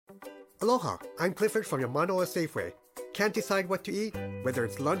Aloha, I'm Clifford from your Manoa Safeway. Can't decide what to eat? Whether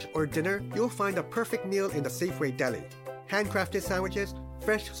it's lunch or dinner, you'll find a perfect meal in the Safeway Deli. Handcrafted sandwiches,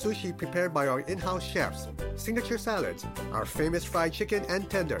 fresh sushi prepared by our in-house chefs, signature salads, our famous fried chicken and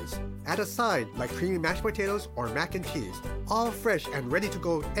tenders. Add a side like creamy mashed potatoes or mac and cheese, all fresh and ready to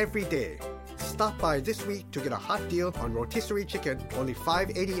go every day. Stop by this week to get a hot deal on rotisserie chicken, only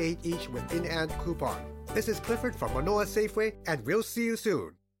 $5.88 each with in-hand coupon. This is Clifford from Manoa Safeway, and we'll see you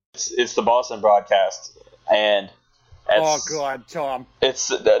soon. It's the Boston broadcast, and oh god, Tom! It's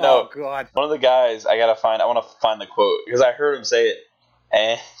no. Oh god! One of the guys I want to find the quote because I heard him say it,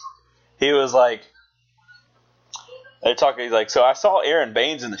 and he was like, they're talking. He's like, so I saw Aaron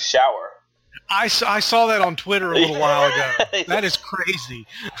Baines in the shower. I saw that on Twitter a little while ago. That is crazy.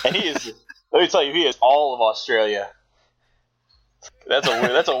 And he is. Let me tell you, he is all of Australia.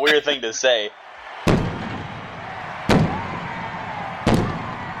 That's a weird thing to say.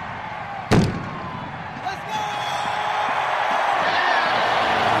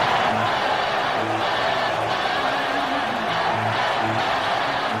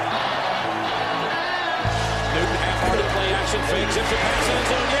 Fakes it to pass in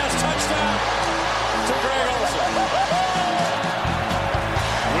zone. Yes, touchdown to Greg Olsen.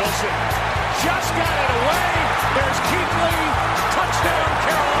 Wilson just got it away. There's Keith Lee. Touchdown,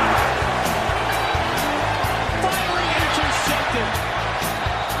 Carolina. Finally intercepted.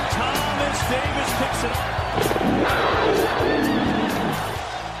 Thomas Davis picks it up.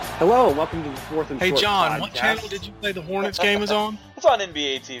 Hello, and welcome to the Fourth and Hey, Short John, podcast. what channel did you say the Hornets game is on? It's on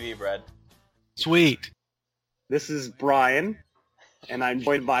NBA TV, Brad. Sweet. This is Brian, and I'm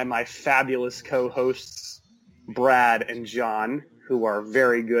joined by my fabulous co-hosts, Brad and John, who are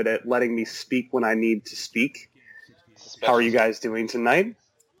very good at letting me speak when I need to speak. How are you guys doing tonight?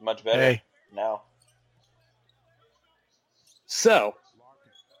 Much better. Hey. Now. So,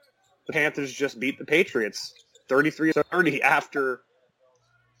 the Panthers just beat the Patriots 33-30 after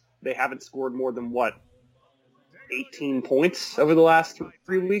they haven't scored more than, 18 points over the last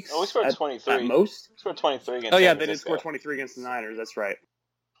 3 weeks? Oh, we scored 23. At most? We scored 23 against Oh, yeah, San they did Francisco. score 23 against the Niners. That's right.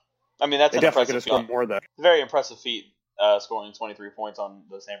 I mean, that's They an definitely could impressive have scored feat. more, though. Very impressive feat, scoring 23 points on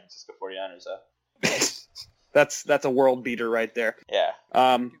the San Francisco 49ers, though. That's a world beater right there. Yeah.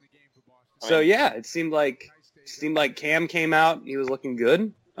 It seemed like Cam came out. He was looking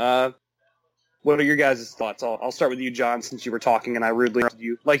good. What are your guys' thoughts? I'll start with you, John, since you were talking and I rudely interrupted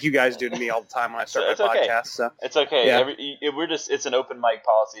you, like you guys do to me all the time when I start my okay. podcast. So It's okay. Yeah. It's an open mic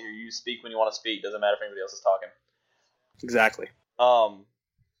policy here. You speak when you want to speak. Doesn't matter if anybody else is talking. Exactly.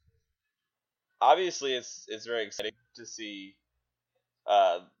 Obviously, it's very exciting to see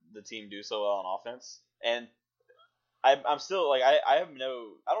the team do so well on offense, and I'm still like I don't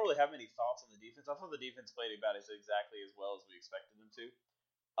really have many thoughts on the defense. I thought the defense played about exactly as well as we expected them to.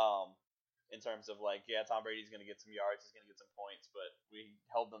 In terms of Tom Brady's going to get some yards, he's going to get some points, but we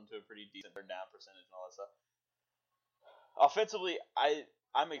held them to a pretty decent third down percentage and all that stuff. Offensively,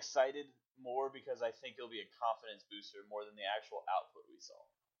 I'm excited more because I think it'll be a confidence booster more than the actual output we saw.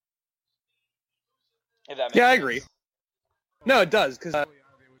 If that makes sense. I agree. No, it does, because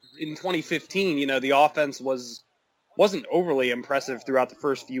in 2015, the offense wasn't overly impressive throughout the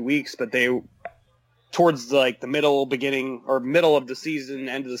first few weeks, but they towards the middle of the season,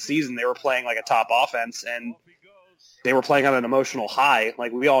 end of the season, they were playing like a top offense, and they were playing on an emotional high.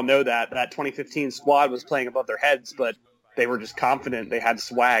 Like, we all know that 2015 squad was playing above their heads, but they were just confident. They had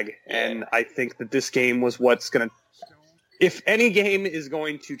swag, and I think that this game was what's going to, if any game is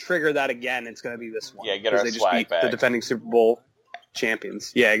going to trigger that again, it's going to be this one. Yeah, get our they just swag beat back. the defending Super Bowl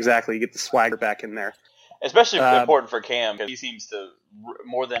champions. Yeah, exactly. You get the swagger back in there. Especially important for Cam, because he seems to,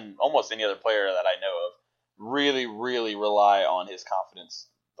 more than almost any other player that I know of, really, really rely on his confidence.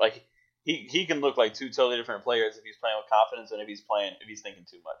 Like, he can look like two totally different players if he's playing with confidence and if he's thinking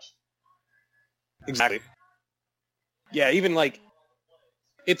too much. Exactly. Yeah, even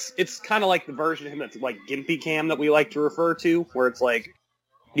it's kind of like the version of him that's like Gimpy Cam that we like to refer to, where it's like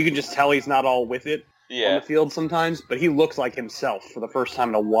you can just tell he's not all with it on the field sometimes, but he looks like himself for the first time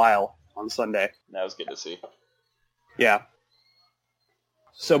in a while on Sunday. That was good to see. Yeah.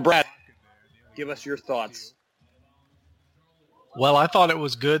 So, Brad, give us your thoughts. Well, I thought it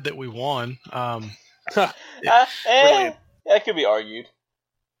was good that we won. Brilliant. That could be argued.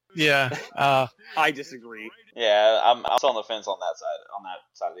 Yeah. I disagree. Yeah, I'm on the fence on that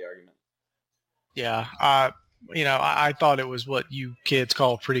side of the argument. Yeah. I thought it was what you kids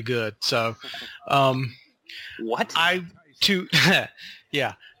call pretty good. So, what?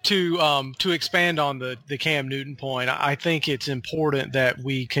 To expand on the Cam Newton point, I think it's important that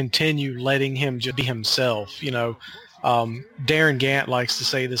we continue letting him just be himself. Darren Gant likes to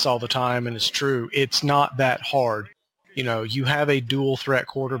say this all the time, and it's true. It's not that hard. You have a dual threat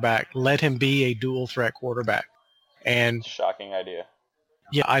quarterback. Let him be a dual threat quarterback. And shocking idea.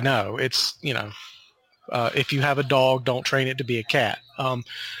 Yeah, I know. It's, if you have a dog, don't train it to be a cat.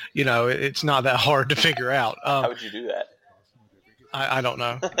 It's not that hard to figure out. How would you do that? I don't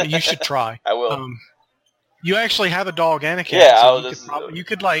know. You should try. I will. You actually have a dog and a cat. Yeah, so you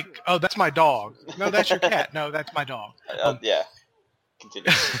could oh, that's my dog. No, that's your cat. No, that's my dog. Yeah.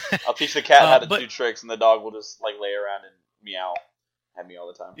 Continue. I'll teach the cat how to do tricks, and the dog will just lay around and meow at me all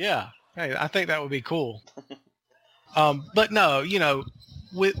the time. Yeah. Hey, I think that would be cool. But no,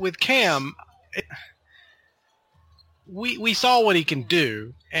 with Cam, we saw what he can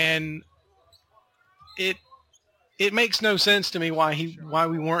do, and it makes no sense to me why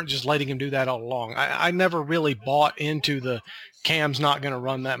we weren't just letting him do that all along. I never really bought into the Cam's not going to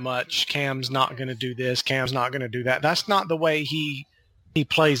run that much, Cam's not going to do this, Cam's not going to do that. That's not the way he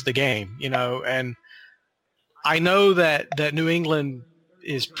plays the game, and I know that New England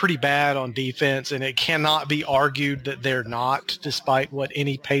is pretty bad on defense, and it cannot be argued that they're not, despite what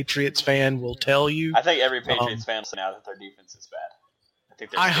any Patriots fan will tell you. I think every Patriots fan will say now that their defense is bad.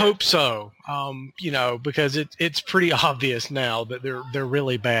 I hope so, because it's pretty obvious now that they're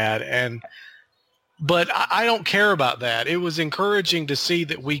really bad, but I don't care about that. It was encouraging to see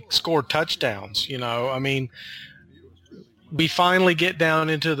that we scored touchdowns. I mean, we finally get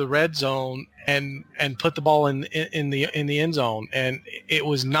down into the red zone and put the ball in the end zone, and it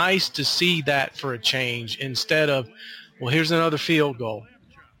was nice to see that for a change instead of, well, here's another field goal.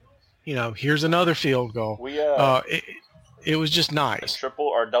 Here's another field goal. It was just nice.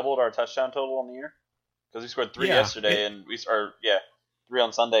 Doubled our touchdown total on the year, because we scored 3 yesterday, and 3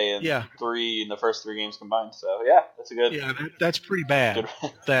 on Sunday, and 3 in the first 3 games combined. So that's a good. Yeah, that's pretty bad.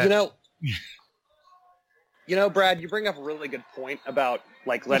 Brad, you bring up a really good point about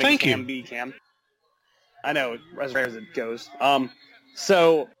letting Cam be Cam. I know, as rare as it goes. We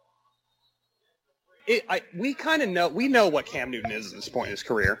know what Cam Newton is at this point in his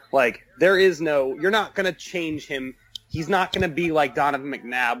career. You're not going to change him. He's not going to be like Donovan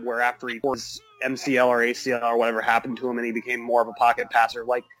McNabb, where after he tore his MCL or ACL or whatever happened to him, and he became more of a pocket passer.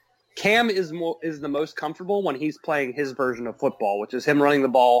 Cam is the most comfortable when he's playing his version of football, which is him running the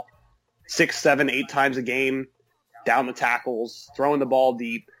ball 6, 7, 8 times a game, down the tackles, throwing the ball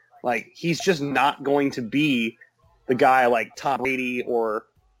deep. He's just not going to be the guy like Tom Brady or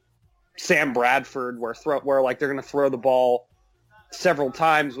Sam Bradford, where they're going to throw the ball several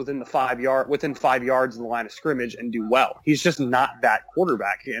times within 5 yards in the line of scrimmage and do well. He's just not that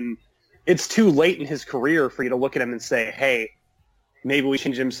quarterback, and it's too late in his career for you to look at him and say, hey, maybe we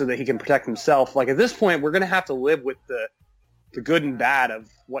change him so that he can protect himself. At this point, we're going to have to live with the good and bad of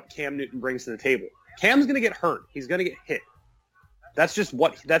what Cam Newton brings to the table. Cam's going to get hurt. He's going to get hit. That's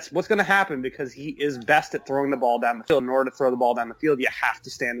what's going to happen, because he is best at throwing the ball down the field. In order to throw the ball down the field, you have to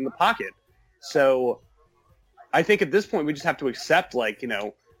stand in the pocket. So I think at this point we just have to accept,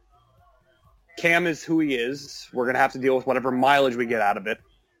 Cam is who he is. We're going to have to deal with whatever mileage we get out of it.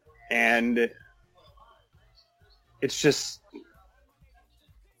 And it's just,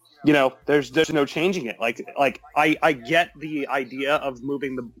 there's no changing it. I get the idea of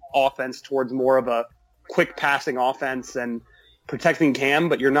moving the offense towards more of a quick passing offense and protecting Cam,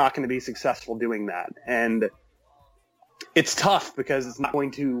 but you're not going to be successful doing that. And it's tough because it's not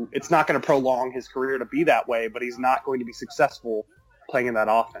going to prolong his career to be that way, but he's not going to be successful playing in that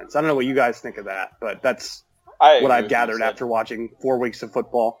offense. I don't know what you guys think of that, but that's what I've gathered after watching 4 weeks of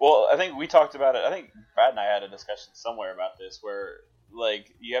football. Well, I think we talked about it. I think Brad and I had a discussion somewhere about this, where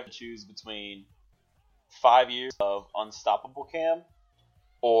you have to choose between 5 years of unstoppable Cam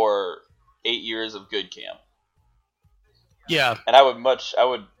or 8 years of good Cam. Yeah. And I would much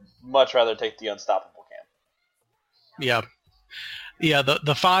rather take the unstoppable Cam. Yeah. Yeah,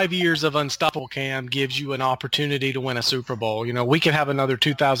 the 5 years of unstoppable Cam gives you an opportunity to win a Super Bowl. We could have another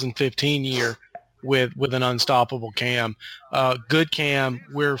 2015 year with an unstoppable Cam. Good Cam,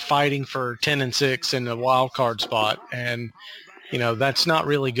 we're fighting for 10-6 in the wild card spot, and that's not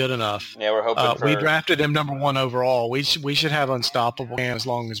really good enough. Yeah, we're hoping we drafted him number 1 overall. We should have unstoppable Cam as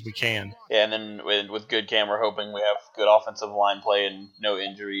long as we can. Yeah, and then with good Cam, we're hoping we have good offensive line play and no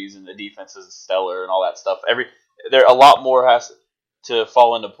injuries, and the defense is stellar and all that stuff. A lot more has to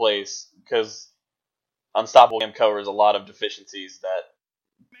fall into place, because unstoppable Cam covers a lot of deficiencies that.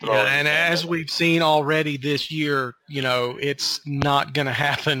 Yeah, and as we've seen already this year, it's not going to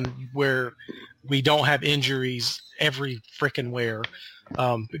happen where we don't have injuries every frickin' where,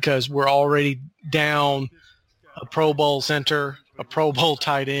 because we're already down a Pro Bowl center, a Pro Bowl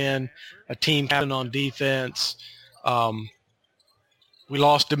tight end, a team captain on defense. We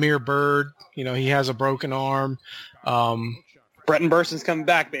lost Demir Bird. You know, he has a broken arm. Brenton Burston's coming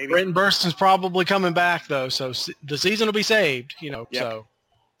back, baby. Brenton Burston's probably coming back, though, so the season will be saved, you know. Yep. So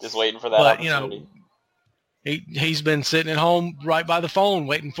just waiting for that opportunity. You know, he's been sitting at home right by the phone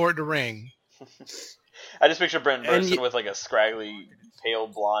waiting for it to ring. I just picture Brenton Burston with like a scraggly, pale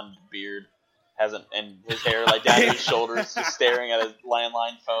blonde beard, and his hair like down to his shoulders, just staring at his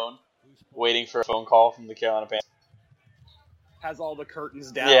landline phone, waiting for a phone call from the Carolina Panthers. Has all the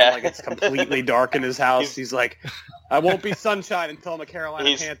curtains down, like it's completely dark in his house. He's like, I won't be sunshine until I'm a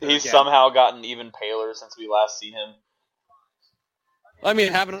Carolina Panther He's again. somehow gotten even paler since we last seen him. I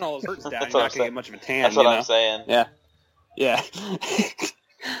mean, having all those curtains down, you're not going to get much of a tan. That's what I'm saying. Yeah.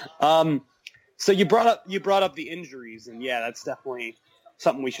 So you brought up the injuries, and yeah, that's definitely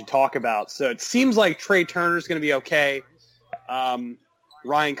something we should talk about. So it seems like Trey Turner's going to be okay.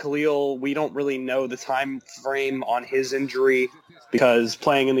 Ryan Khalil, we don't really know the time frame on his injury because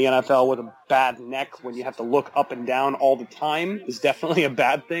playing in the NFL with a bad neck when you have to look up and down all the time is definitely a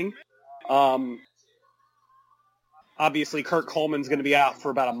bad thing. Obviously, Kurt Coleman's going to be out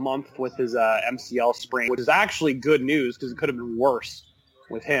for about a month with his MCL sprain, which is actually good news because it could have been worse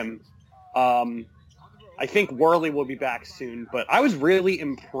with him. I think Worley will be back soon, but I was really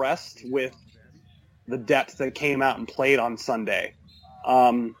impressed with the depth that came out and played on Sunday.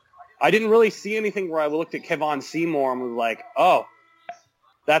 I didn't really see anything where I looked at Kevon Seymour and was like, oh,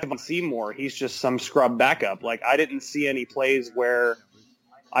 that's Kevon Seymour. He's just some scrub backup. Like, I didn't see any plays where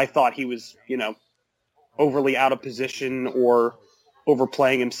I thought he was, overly out of position or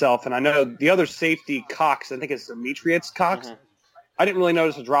overplaying himself. And I know the other safety, Cox, I think it's Demetrius Cox. Mm-hmm. I didn't really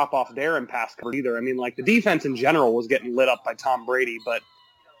notice a drop-off there in pass coverage either. I mean, like, the defense in general was getting lit up by Tom Brady, but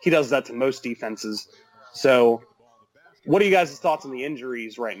he does that to most defenses. So what are you guys' thoughts on the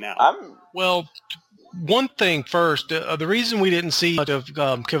injuries right now? Well, one thing first, the reason we didn't see much of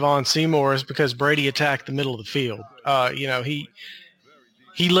Kevon Seymour is because Brady attacked the middle of the field.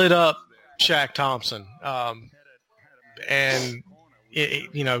 He lit up Shaq Thompson, and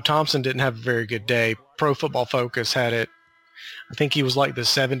Thompson didn't have a very good day. Pro Football Focus had it. I think he was like the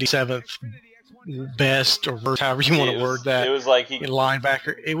 77th best or worst, however you want to word that. It was like he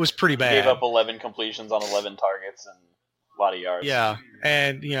linebacker. It was pretty bad. Gave up 11 completions on 11 targets and a lot of yards. Yeah,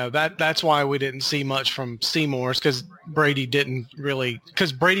 and that's why we didn't see much from Seymour, because Brady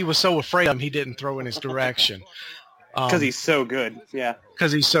was so afraid of him, he didn't throw in his direction. Because he's so good, yeah.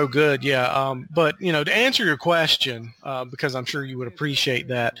 Because he's so good, yeah. But to answer your question, because I'm sure you would appreciate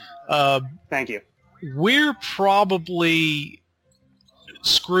that. Thank you. We're probably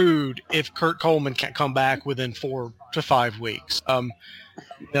screwed if Kurt Coleman can't come back within 4 to 5 weeks.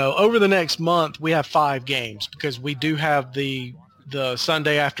 Over the next month, we have 5 games because we do have the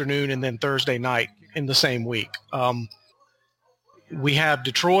Sunday afternoon and then Thursday night in the same week. We have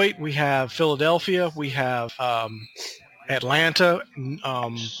Detroit, we have Philadelphia, we have Atlanta,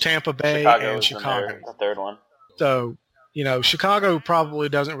 Tampa Bay, and Chicago. The third one. So, Chicago probably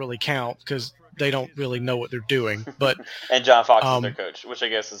doesn't really count because they don't really know what they're doing. But and John Fox is their coach, which I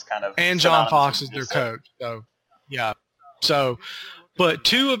guess is kind of and John Fox is their coach. So, yeah. So, but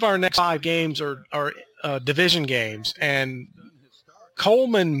 2 of our next 5 games are division games, and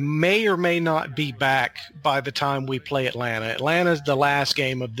Coleman may or may not be back by the time we play Atlanta. Atlanta's the last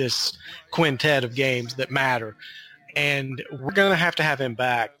game of this quintet of games that matter, and we're going to have him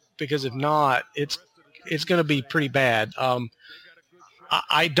back because if not, it's going to be pretty bad.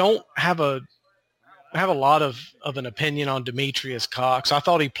 I don't have a lot of an opinion on Demetrius Cox. I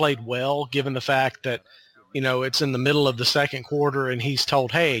thought he played well, given the fact that it's in the middle of the second quarter and he's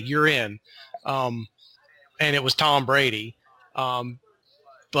told, "Hey, you're in," and it was Tom Brady.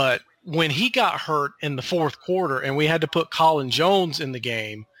 But when he got hurt in the fourth quarter and we had to put Colin Jones in the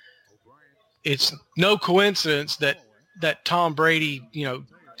game, it's no coincidence that Tom Brady,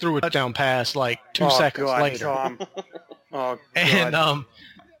 threw a touchdown pass like 2 seconds later. Tom. Oh, God. And,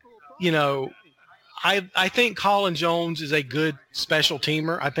 I think Colin Jones is a good special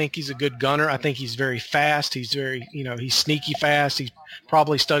teamer. I think he's a good gunner. I think he's very fast. He's very, he's sneaky fast. He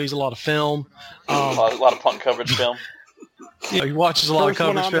probably studies a lot of film. A lot of punt coverage film. He watches a lot of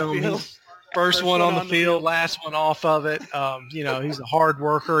coverage film. First one on the field, last one off of it. He's a hard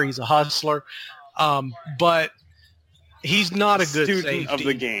worker. He's a hustler. But he's not a good student safety. Of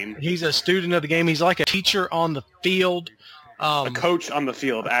the game. He's a student of the game. He's like a teacher on the field. A coach on the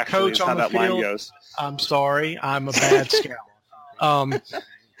field, actually, is how that line goes. I'm sorry. I'm a bad scout.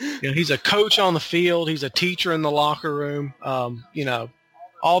 He's a coach on the field. He's a teacher in the locker room.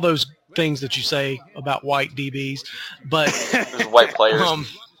 All those things that you say about white DBs, but white players,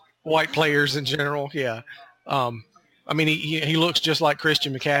 white players in general. Yeah. I mean, he looks just like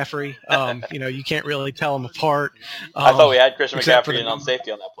Christian McCaffrey. You can't really tell them apart. I thought we had Christian McCaffrey in on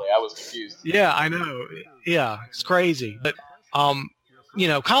safety on that play. I was confused. Yeah, I know. Yeah, it's crazy. But,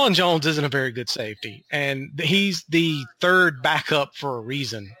 Colin Jones isn't a very good safety, and he's the third backup for a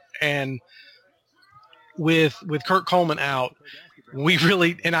reason. And with Kurt Coleman out, we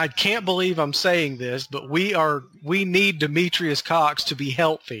really, and I can't believe I'm saying this, but we need Demetrius Cox to be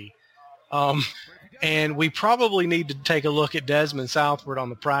healthy. And we probably need to take a look at Desmond Southward on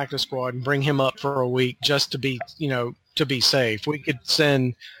the practice squad and bring him up for a week just to be safe. We could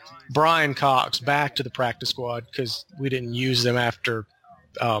send Brian Cox back to the practice squad because we didn't use them after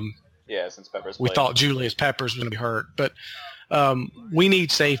since Peppers we played. thought Julius Peppers was going to be hurt. But we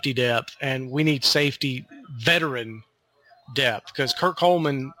need safety depth, and we need safety veteran depth because Kurt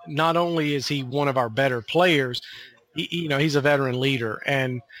Coleman, not only is he one of our better players, he's a veteran leader.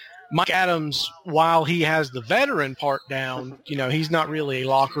 And Mike Adams, while he has the veteran part down, he's not really a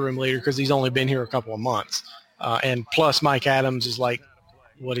locker room leader because he's only been here a couple of months. And plus Mike Adams is like,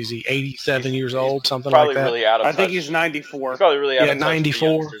 what is he, 87 years old, something like that? Probably really out of touch. I think he's 94. He's probably really out of touch 94. with the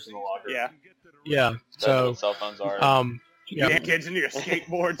youngsters in the locker room. Yeah. That's So what cell phones are. Yeah, kids into your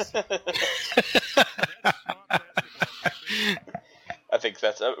skateboards. I think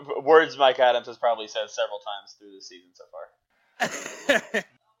that's words Mike Adams has probably said several times through the season so far.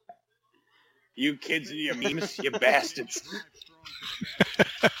 You kids and your memes, you bastards.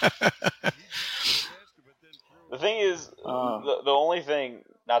 The thing is, the only thing,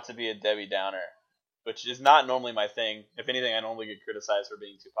 not to be a Debbie Downer, which is not normally my thing. If anything, I normally get criticized for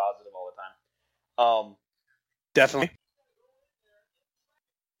being too positive all the time. Definitely.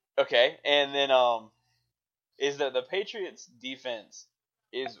 Okay, and then is that the Patriots' defense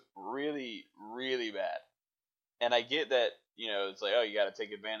is really, really bad. And I get that, it's like, oh, you got to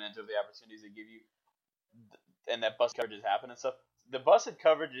take advantage of the opportunities they give you, and that bust coverages happen and stuff. The busted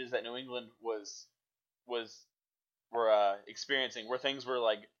coverages that New England were experiencing were things where,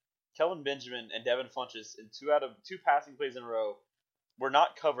 like, Kelvin Benjamin and Devin Funchess in two passing plays in a row were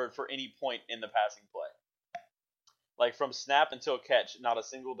not covered for any point in the passing play. Like, from snap until catch, not a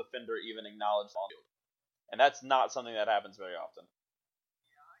single defender even acknowledged on field. And that's not something that happens very often.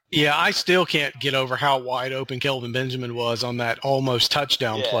 Yeah, I still can't get over how wide open Kelvin Benjamin was on that almost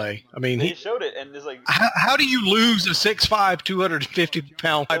touchdown play. I mean, he showed it, and it's like, how do you lose a 6'5",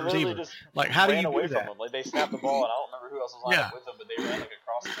 250-pound wide receiver? Like, how do you away do from that? him? Like, they snapped the ball, and I don't remember who else was lined up with him, but they ran like a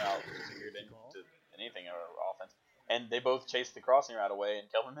crossing route figured into anything in offense, and they both chased the crossing route away.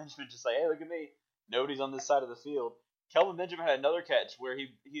 And Kelvin Benjamin just like, hey, look at me, nobody's on this side of the field. Kelvin Benjamin had another catch where he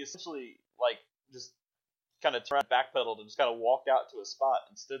essentially like just kind of turned backpedaled and just kind of walked out to a spot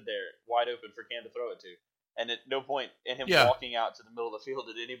and stood there wide open for Cam to throw it to. And at no point in him walking out to the middle of the field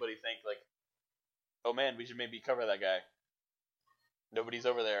did anybody think like, oh man, we should maybe cover that guy. Nobody's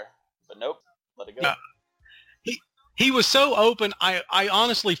over there. But nope, let it go. He was so open, I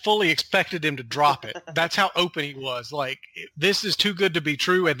honestly fully expected him to drop it. That's how open he was. Like, this is too good to be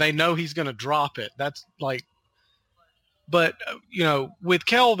true, and they know he's going to drop it. That's like... But, with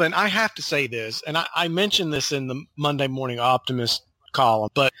Kelvin, I have to say this, and I mentioned this in the Monday Morning Optimist column,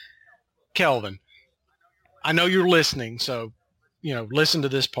 but Kelvin, I know you're listening, so, listen to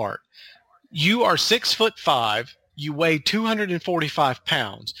this part. You are 6'5", you weigh 245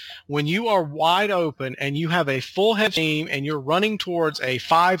 pounds. When you are wide open and you have a full head team and you're running towards a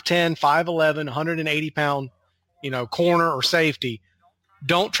 5'10", 5'11", 180-pound, corner or safety,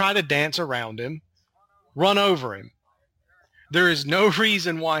 don't try to dance around him. Run over him. There is no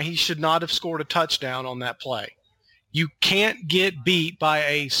reason why he should not have scored a touchdown on that play. You can't get beat by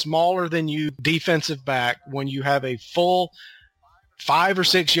a smaller than you defensive back when you have a full 5 or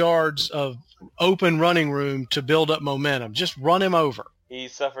 6 yards of open running room to build up momentum. Just run him over. He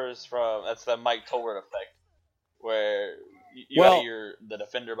suffers from, that's the Mike Tolbert effect, where you got the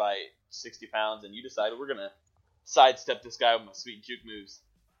defender by 60 pounds and you decide we're going to sidestep this guy with my sweet juke moves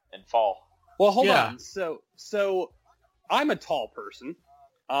and fall. Well, hold on. So I'm a tall person,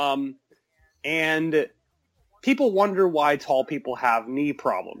 and people wonder why tall people have knee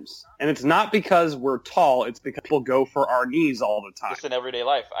problems. And it's not because we're tall, it's because people go for our knees all the time. Just in everyday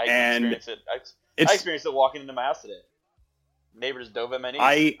life. I experience it. I experienced it walking into my house today. Neighbors dove at my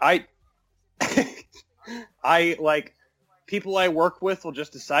knees. I like, people I work with will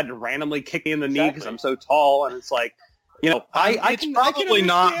just decide to randomly kick me in the knee because I'm so tall, and it's like, it's probably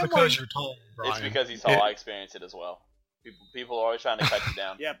not because you're tall, Brian. It's because he's tall. I experience it as well. People are always trying to cut you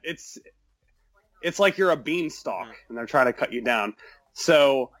down. Yeah, it's like you're a beanstalk, and they're trying to cut you down.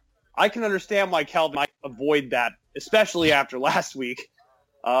 So I can understand why Calvin might avoid that, especially after last week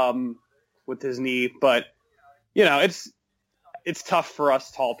with his knee. But it's tough for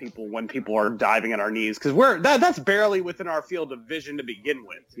us tall people when people are diving at our knees because that's barely within our field of vision to begin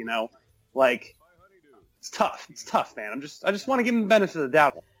with. Like it's tough, man. I just want to give him the benefit of the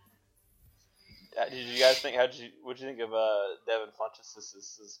doubt. Did you guys think? What did you think of Devin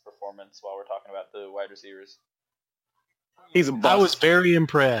Funchess' performance while we're talking about the wide receivers? He's a bust. I was very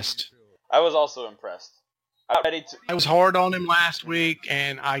impressed. I was also impressed. I was hard on him last week,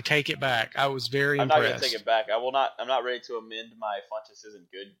 and I take it back. I was very impressed. I'm not going to take it back. I'm not ready to amend my Funchess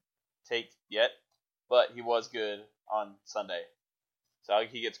isn't good take yet, but he was good on Sunday, so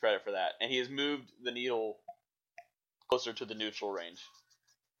he gets credit for that. And he has moved the needle closer to the neutral range.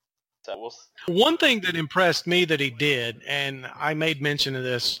 So one thing that impressed me that he did, and I made mention of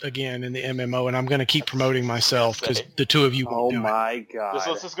this again in the MMO, and I'm going to keep promoting myself because the two of you won't do it. Oh my God!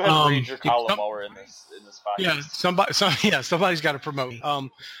 Let's just go ahead and read your column while we're in this podcast. Yeah, somebody's got to promote.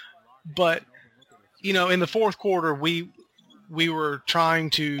 But in the fourth quarter, we were trying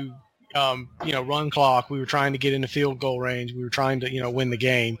to run clock. We were trying to get into field goal range. We were trying to win the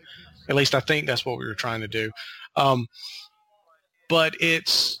game. At least I think that's what we were trying to do. But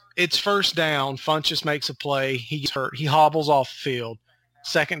it's first down. Funchess makes a play. He gets hurt. He hobbles off the field.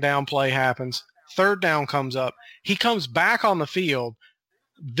 Second down play happens. Third down comes up. He comes back on the field,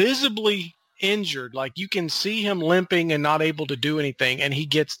 visibly injured. Like you can see him limping and not able to do anything, and he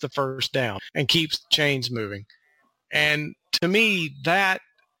gets the first down and keeps the chains moving. And to me, that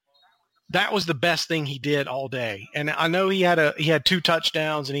was the best thing he did all day. And I know he had 2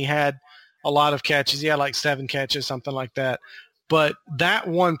 touchdowns and he had a lot of catches. He had like 7 catches, something like that. But that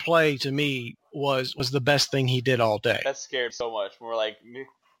one play to me was the best thing he did all day. That scared so much. We were like,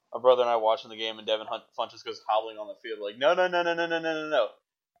 my brother and I watching the game, and Devin Funchess goes hobbling on the field. Like, no,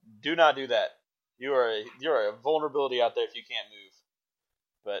 do not do that. You're a vulnerability out there if you can't move.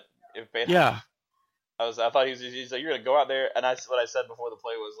 But I thought he's like, you're gonna go out there, and what I said before the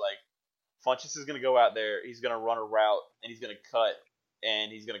play was like, Funchess is gonna go out there, he's gonna run a route, and he's gonna cut, and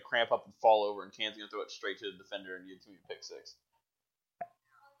he's gonna cramp up and fall over, and Cam's gonna throw it straight to the defender, and it's gonna be a pick six.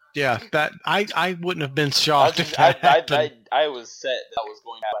 Yeah, that I wouldn't have been shocked if that happened. I was set that was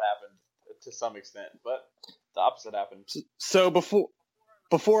going to happen to some extent, but the opposite happened. So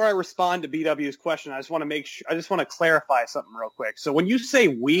before I respond to BW's question, I just want to clarify something real quick. So when you say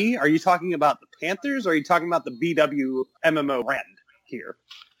we, are you talking about the Panthers, or are you talking about the BW MMO brand here?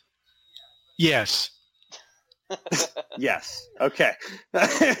 Yes. Yes. Okay.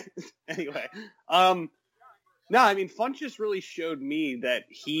 Anyway, no, I mean, Funchess really showed me that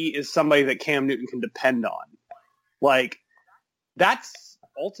he is somebody that Cam Newton can depend on. Like, that's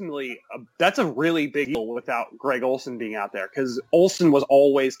a really big deal without Greg Olsen being out there, because Olsen was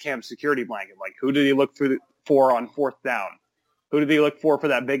always Cam's security blanket. Like, who did he look for on fourth down? Who did he look for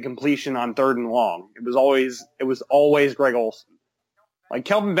that big completion on third and long? It was always Greg Olsen. Like,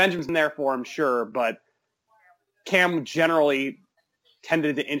 Kelvin Benjamin's in there for him, sure, but Cam generally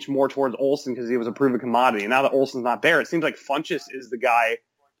tended to inch more towards Olsen because he was a proven commodity. And now that Olsen's not there, it seems like Funchess is the guy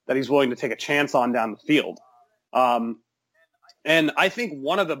that he's willing to take a chance on down the field. And I think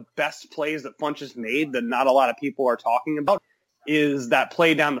one of the best plays that Funchess made that not a lot of people are talking about is that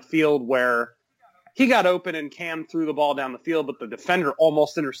play down the field where he got open and Cam threw the ball down the field, but the defender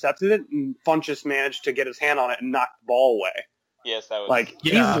almost intercepted it, and Funchess managed to get his hand on it and knock the ball away. Yes, that was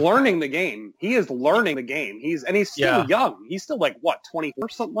he's learning the game. He is learning the game. He's still young. He's still 24,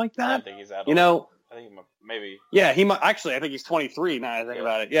 something like that. I don't think he's that old. I think maybe. Yeah, he might actually. I think he's 23 now. I think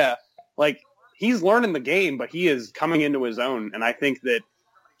about it. Yeah, he's learning the game, but he is coming into his own, and I think that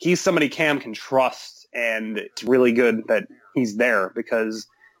he's somebody Cam can trust, and it's really good that he's there because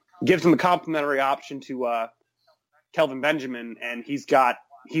it gives him a complimentary option to Kelvin Benjamin, and he's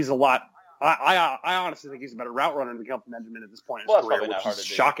a lot. I honestly think he's a better route runner than Kelvin Benjamin at this point in his career, which is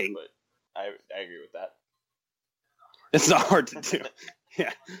shocking. But I agree with that. It's not hard to do.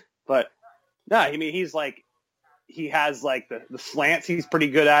 Yeah. But, no, I mean, he has the slants he's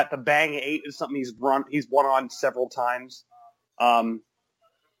pretty good at. The bang 8 is something he's won on several times.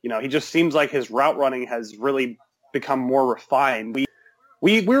 He just seems like his route running has really become more refined.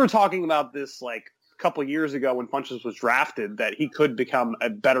 We were talking about this, a couple years ago when Funchess was drafted, that he could become a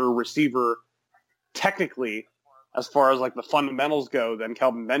better receiver technically as far as the fundamentals go than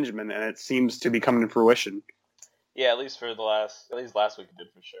Kelvin Benjamin, and it seems to be coming to fruition. Yeah, at least last week it did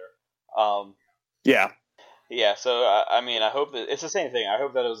for sure. Yeah. So I hope that it's the same thing. I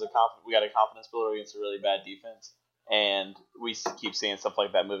hope that it was we got a confidence builder against a really bad defense, and we keep seeing stuff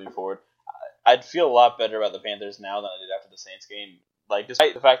like that moving forward. I'd feel a lot better about the Panthers now than I did after the Saints game.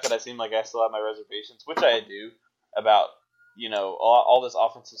 Despite the fact that I seem like I still have my reservations, which I do, about all this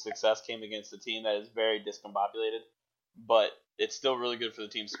offensive success came against a team that is very discombobulated, but it's still really good for the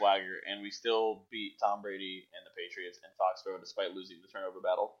team swagger, and we still beat Tom Brady and the Patriots in Foxborough despite losing the turnover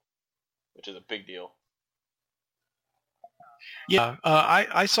battle, which is a big deal. Yeah,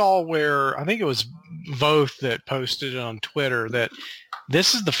 I saw where I think it was Voth that posted on Twitter that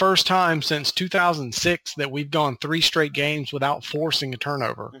this is the first time since 2006 that we've gone 3 straight games without forcing a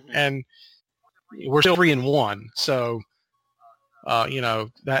turnover, and we're still 3-1. So,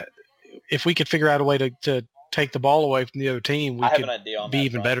 that if we could figure out a way to take the ball away from the other team, we could be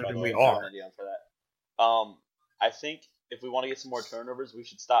even better than we are. I think if we want to get some more turnovers, we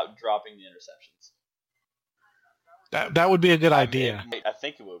should stop dropping the interceptions. That would be a good idea. I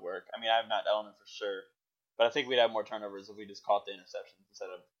think it would work. I mean, I don't know for sure, but I think we'd have more turnovers if we just caught the interceptions instead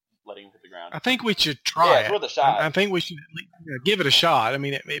of letting them hit the ground. I think we should try it's worth a shot. I think we should give it a shot. I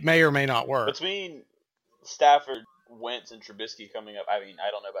mean, it may or may not work. Between Stafford, Wentz, and Trubisky coming up, I mean,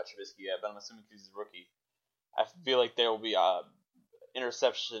 I don't know about Trubisky yet, but I'm assuming he's a rookie. I feel like there will be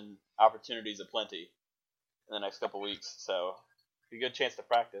interception opportunities aplenty in the next couple weeks, so it'll be a good chance to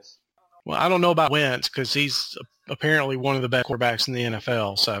practice. Well, I don't know about Wentz because he's apparently one of the best quarterbacks in the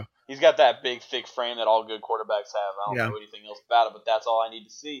NFL. So he's got that big, thick frame that all good quarterbacks have. I don't know anything else about it, but that's all I need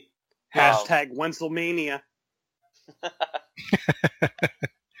to see. Hashtag Wenzelmania. I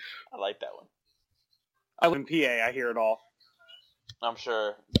like that one. I live in PA. I hear it all. I'm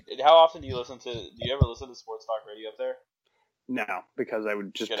sure. How often do you ever listen to sports talk radio up there? No, because I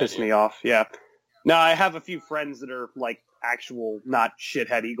would just piss me off. Yeah. No, I have a few friends that are like actual not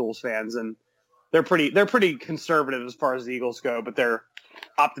shithead Eagles fans, and they're pretty conservative as far as the Eagles go, but they're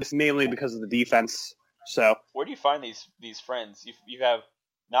optimistic mainly because of the defense. So where do you find these friends? You have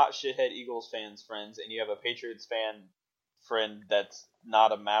not shithead Eagles fans friends, and you have a Patriots fan friend that's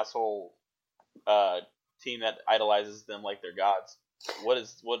not a masshole team that idolizes them like they're gods. Where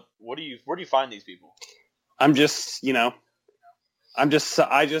do you find these people? I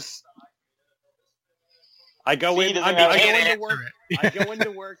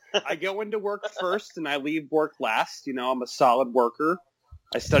go into work first, and I leave work last. I'm a solid worker.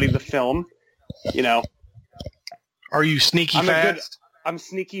 I study the film. Are you sneaky fast? I'm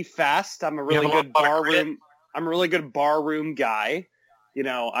sneaky fast. I'm a really good barroom. I'm a really good barroom guy.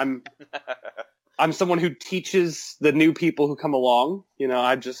 I'm someone who teaches the new people who come along. You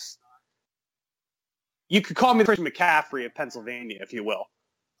could call me the Christian McCaffrey of Pennsylvania, if you will.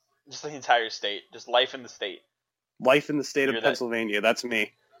 Just the entire state. Just life in the state. Life in the state of Pennsylvania. That's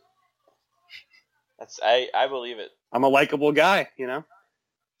me. I believe it. I'm a likable guy,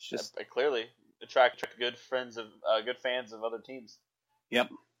 It's just clearly attract good fans of other teams. Yep.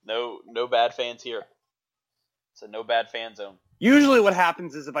 No bad fans here. It's a no bad fan zone. Usually what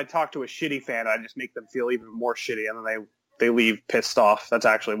happens is if I talk to a shitty fan, I just make them feel even more shitty, and then they leave pissed off. That's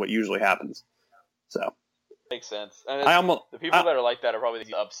actually what usually happens. So makes sense. The people that are like that are probably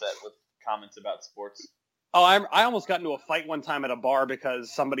upset with comments about sports. Oh, I almost got into a fight one time at a bar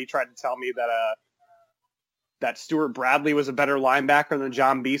because somebody tried to tell me that Stuart Bradley was a better linebacker than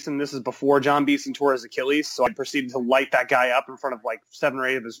John Beeson. This is before John Beeson tore his Achilles, so I proceeded to light that guy up in front of like 7 or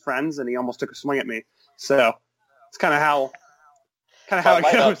 8 of his friends, and he almost took a swing at me. So it's kind of how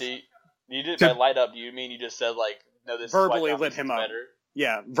it goes. By light up, do you mean you just said like, no, this verbally lit him up? Better?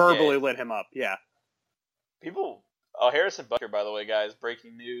 Yeah, verbally lit him up. Yeah. People. Harrison Butker, by the way, guys,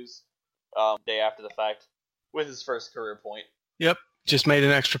 breaking news. Day after the fact, with his first career point. Yep, just made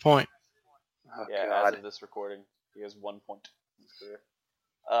an extra point. Oh, yeah, God. As of this recording, he has 1 point in his career.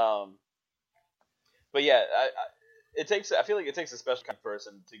 But yeah, I feel like it takes a special kind of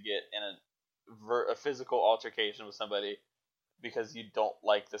person to get in a physical altercation with somebody because you don't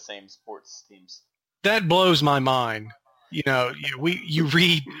like the same sports teams. That blows my mind. You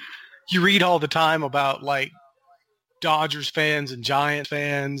read all the time about like Dodgers fans and Giants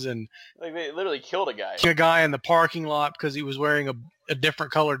fans, and like they literally killed a guy in the parking lot because he was wearing a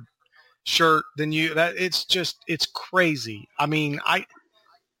different colored shirt than you. It's crazy. I mean, I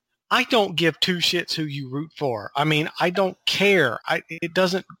don't give two shits who you root for. I mean, I don't care. It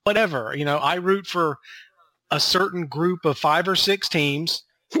doesn't, whatever. I root for a certain group of 5 or 6 teams,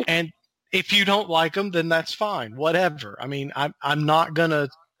 and if you don't like them, then that's fine. Whatever. I mean, I'm not gonna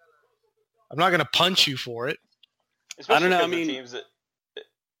punch you for it. Especially I don't know. I the mean, teams that.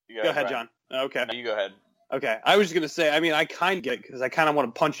 Go ahead, John. Okay. No, you go ahead. Okay. I was just going to say, I mean, I kind of get it because I kind of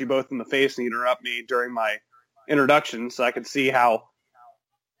want to punch you both in the face and interrupt me during my introduction so I could see how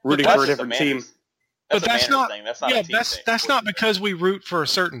rooting for a different team. But that's not. That's not. Yeah, that's not because we root for a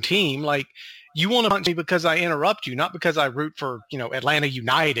certain team. Like, you want to punch me because I interrupt you, not because I root for Atlanta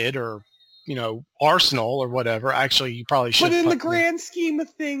United or Arsenal or whatever. Actually, you probably should. But in the grand scheme of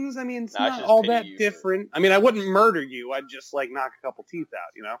things, I mean, it's I not just all pity that you different. I mean, I wouldn't murder you. I'd just knock a couple teeth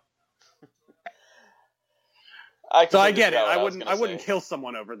out, So I get it. I wouldn't kill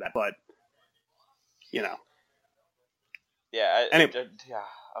someone over that, but Yeah. Anyway.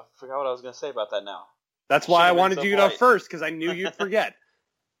 I forgot what I was going to say about that now. That's why I wanted you to go first, because I knew you'd forget.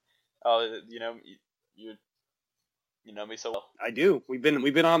 Oh, you know me so well. I do. We've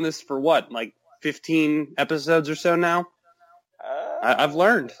been on this for what, 15 episodes or so now? I've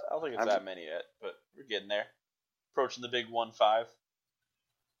learned. I don't think it's that many yet, but we're getting there. Approaching the big 1-5.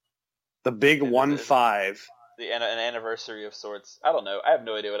 The big 1-5. An anniversary of sorts. I don't know. I have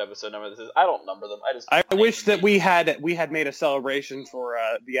no idea what episode number this is. I don't number them. I wish that we had made a celebration for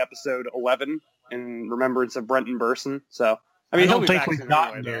the episode 11 in remembrance of Brenton Burson. So I don't think we've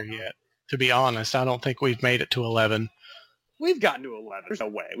gotten there yet. To be honest, I don't think we've made it to 11. We've gotten to 11. There's no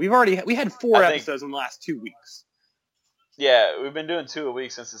way. We had 4 episodes in the last 2 weeks. Yeah, we've been doing 2 a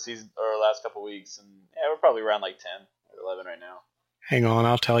week since the season, or last couple weeks, and we're probably around 10 or 11 right now. Hang on,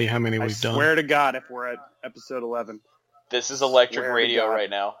 I'll tell you how many we've done. I swear to God, if we're at episode 11. This is electric radio right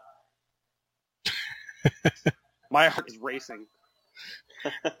now. My heart is racing.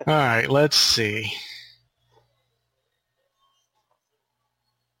 All right, let's see.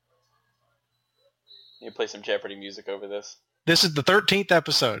 You play some Jeopardy music over this. This is the 13th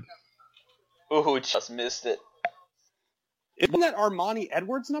episode. Ooh, just missed it. Isn't that Armani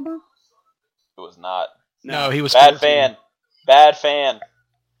Edwards' number? It was not. No, he was Bad 14. fan. Bad fan.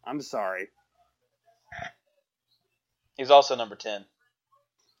 I'm sorry. He was also number 10.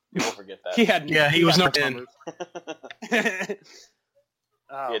 People forget that. He was number 10. He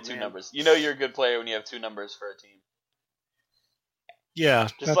had 2 numbers. You know you're a good player when you have 2 numbers for a team. Yeah.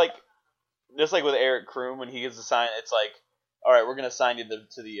 Just like with Eric Kroom, when he gets assigned, it's like, all right, we're going to assign you to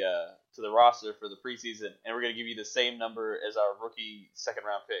the roster for the preseason, and we're going to give you the same number as our rookie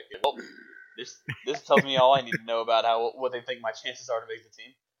second-round pick. Well, this tells me all I need to know about what they think my chances are to make the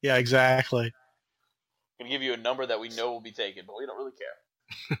team. Yeah, exactly. I'm going to give you a number that we know will be taken, but we don't really care.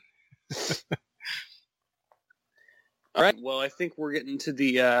 All right, well, I think we're getting to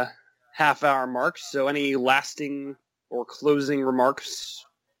the half-hour mark, so any lasting or closing remarks,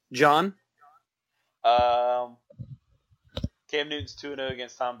 John? Cam Newton's 2-0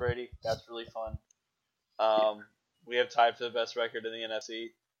 against Tom Brady. That's really fun. We have tied for the best record in the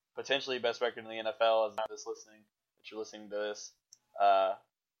NFC, potentially best record in the NFL as you're listening to this.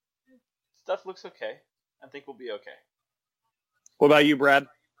 Stuff looks okay. I think we'll be okay. What about you, Brad?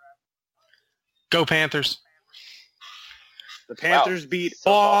 Go Panthers. The Panthers beat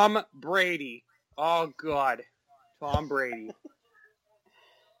Tom Brady. Oh, God. Tom Brady.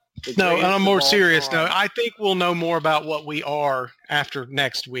 No, on a more serious note, I think we'll know more about what we are after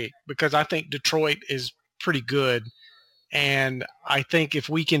next week, because I think Detroit is pretty good, and I think if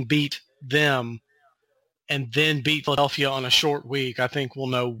we can beat them and then beat Philadelphia on a short week, I think we'll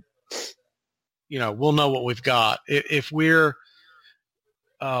know. We'll know what we've got. If we're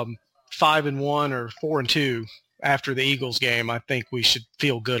 5-1 or 4-2 after the Eagles game, I think we should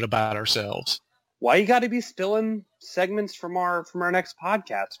feel good about ourselves. Why you got to be spilling segments from our next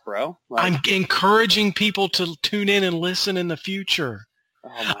podcast, bro? I'm encouraging people to tune in and listen in the future.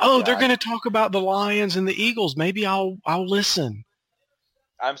 Oh, they're going to talk about the Lions and the Eagles. Maybe I'll listen.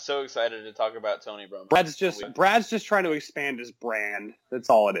 I'm so excited to talk about Tony Romo. Brad's just trying to expand his brand. That's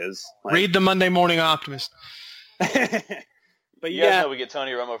all it is. Read the Monday Morning Optimist. But you guys know we get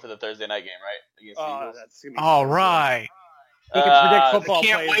Tony Romo for the Thursday night game, right? Against the Eagles. That's gonna be all right. He can predict football. I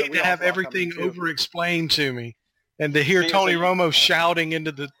can't wait to have everything over-explained to me and to hear Tony Romo shouting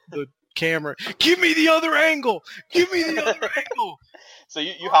into the camera, "Give me the other angle! Give me the other angle!" So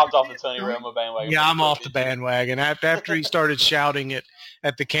you hopped off the Tony Romo bandwagon. Yeah, I'm off the bandwagon. After he started shouting at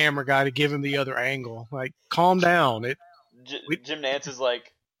the camera guy to give him the other angle. Like, calm down. Jim Nantz is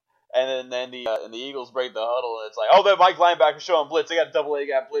like, and then the Eagles break the huddle, and it's like, oh, the Mike linebacker showing blitz. They got a double A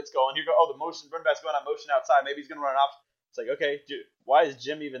gap blitz going. You go, oh, the run back's going on motion outside. Maybe he's going to run an option. It's like, okay, dude, why is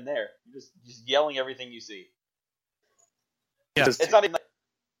Jim even there? You're just yelling everything you see. Yeah, it's not even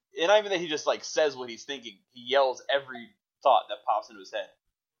that he just says what he's thinking. He yells every thought that pops into his head,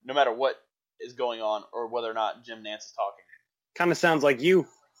 no matter what is going on or whether or not Jim Nantz is talking. Kind of sounds like you.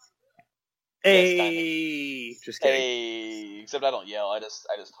 Hey, just kidding. Hey, except I don't yell. I just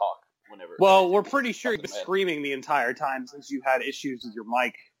talk whenever. Well, we're pretty sure you've been screaming the entire time since you had issues with your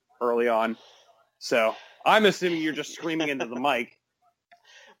mic early on. So I'm assuming you're just screaming into the mic.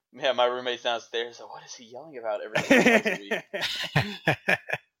 Yeah, my roommate's downstairs. So what is he yelling about every week?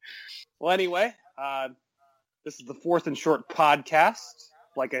 Well, anyway, this is the Fourth and Short podcast.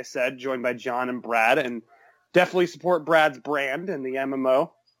 like I said, joined by John and Brad, and definitely support Brad's brand and the MMO,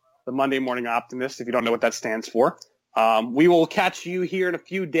 the Monday Morning Optimist, if you don't know what that stands for. We will catch you here in a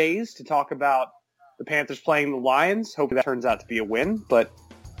few days to talk about the Panthers playing the Lions. Hopefully that turns out to be a win, but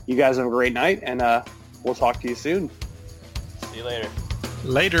you guys have a great night, and we'll talk to you soon. See you later.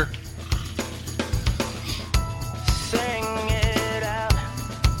 Later. Sing it out,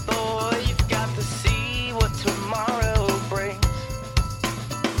 boy, you've got to see what tomorrow brings.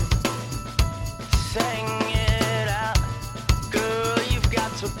 Sing it out, girl, you've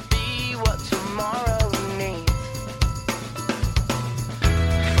got to be what tomorrow needs.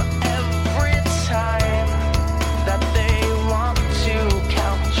 For every time that they want to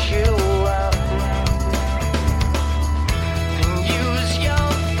count you out, and use your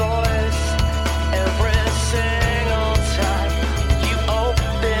voice every single time you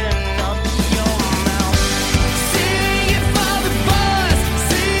open up your mouth. Sing it for the boys,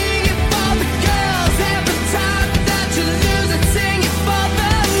 sing it for the girls. Every time that you lose it, sing it for the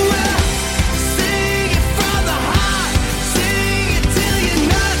world. Sing it from the heart, sing it till you're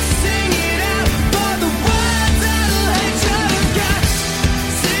nuts. Sing it out for the ones that'll hate your guts.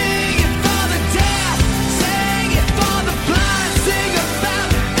 Sing it for the deaf, sing it for the blind. Sing about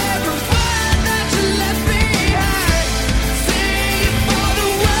every word that you left behind. Sing it for the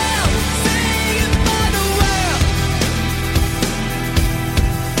world, sing it for the world.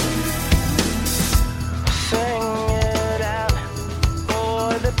 Sing it out,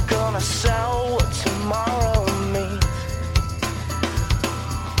 boy, they're gonna sell what tomorrow means.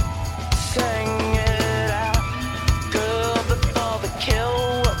 Sing it out, girl, before they kill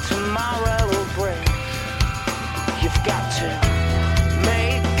what tomorrow brings. You've got to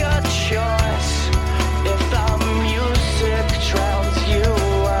make a choice if the music drowns you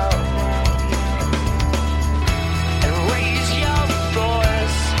out, and raise your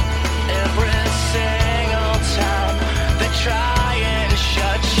voice every single time they try and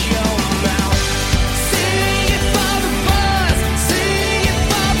shut your mouth. Sing it for the boys, sing it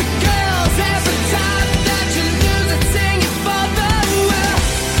for the girls. Every time that you lose it, sing it for the world.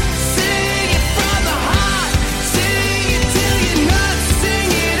 Sing it from the heart, sing it till you're nuts.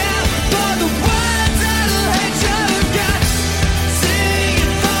 Sing it out for the ones that'll hate your guts. Sing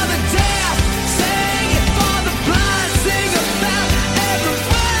it for the deaf, sing it for the blind. Sing about every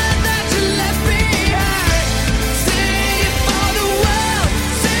word that you left behind. Sing it for the world,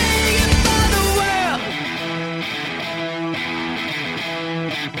 sing it for the world.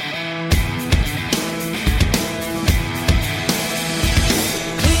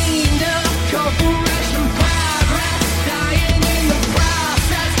 Cleaned up corporation progress, dying in the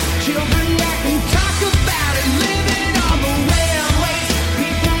process. Children that can talk about it, living on the railways.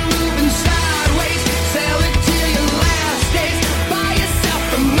 People moving sideways, sell it till your last days. Buy yourself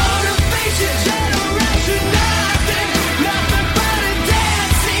the motivation generation. Nothing but a dead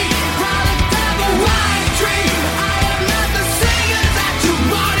sea, product of a white dream. I am not the singer that you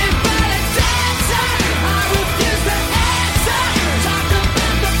wanted, but a dancer. I refuse to answer. Talk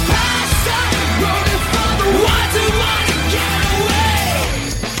about the past, running for the ones who want to get away.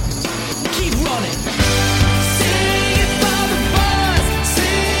 Keep running. Sing it for the boys,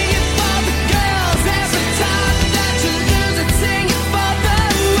 sing it for the girls. Every time that you lose it, sing it for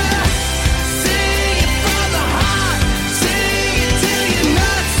the world. Sing it from the heart, sing it till you're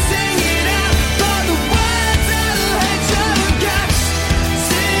nuts. Sing it out for the ones that'll hate your guts.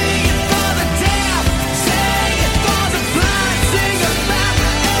 Sing it for the deaf, sing it for the blind. Sing about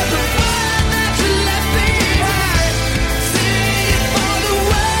every word that you left behind. Sing it for the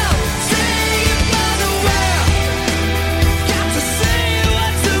world, sing it for the world. Got to see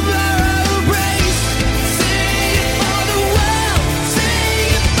what tomorrow brings. Sing it for the world, sing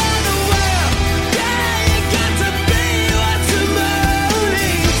it for the world. Yeah, you got to be what tomorrow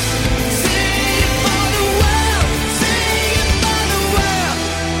needs. Sing it for the world, sing it for the world.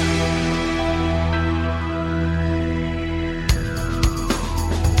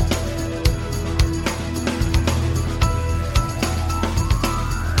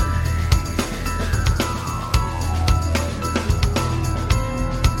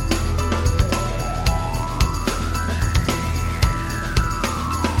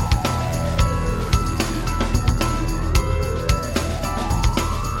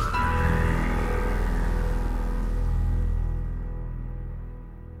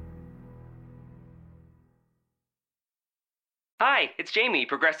 Hi, it's Jamie,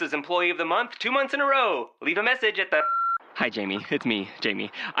 Progressive's Employee of the Month, 2 months in a row. Leave a message at the... Hi, Jamie. It's me, Jamie.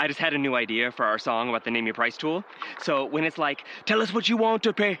 I just had a new idea for our song about the Name Your Price tool. So when it's like, tell us what you want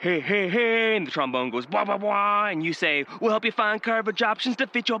to pay, hey, hey, hey, and the trombone goes, blah, blah, blah, and you say, we'll help you find coverage options to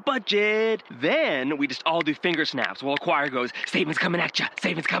fit your budget. Then we just all do finger snaps while a choir goes, savings coming at ya,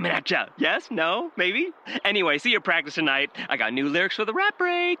 savings coming at ya. Yes? No? Maybe? Anyway, see your practice tonight. I got new lyrics for the rap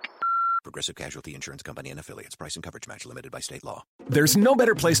break. Progressive Casualty Insurance Company and Affiliates. Price and coverage match limited by state law. There's no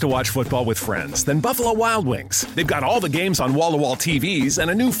better place to watch football with friends than Buffalo Wild Wings. They've got all the games on wall-to-wall TVs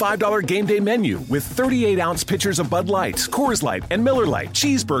and a new $5 game day menu with 38-ounce pitchers of Bud Light, Coors Light, and Miller Lite,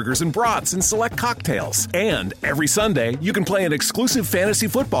 cheeseburgers and brats, and select cocktails. And every Sunday, you can play an exclusive fantasy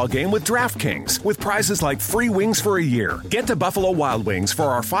football game with DraftKings with prizes like free wings for a year. Get to Buffalo Wild Wings for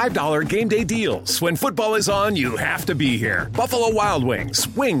our $5 game day deals. When football is on, you have to be here. Buffalo Wild Wings.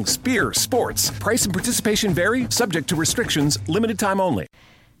 Wings, beer, sports. Price and participation vary, subject to restrictions, limited time only.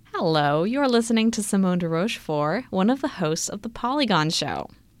 Hello, you're listening to Simone de Rochefort, one of the hosts of The Polygon Show.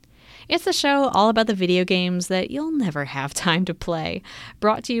 It's a show all about the video games that you'll never have time to play,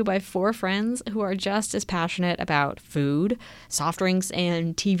 brought to you by four friends who are just as passionate about food, soft drinks,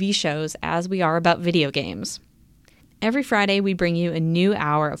 and TV shows as we are about video games. Every Friday, we bring you a new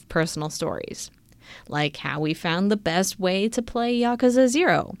hour of personal stories, like how we found the best way to play Yakuza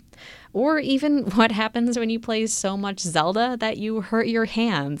 0, or even what happens when you play so much Zelda that you hurt your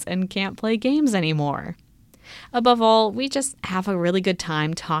hands and can't play games anymore. Above all, we just have a really good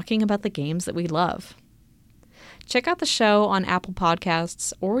time talking about the games that we love. Check out the show on Apple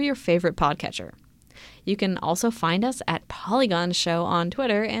Podcasts or your favorite podcatcher. You can also find us at Polygon Show on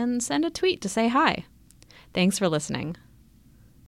Twitter and send a tweet to say hi. Thanks for listening.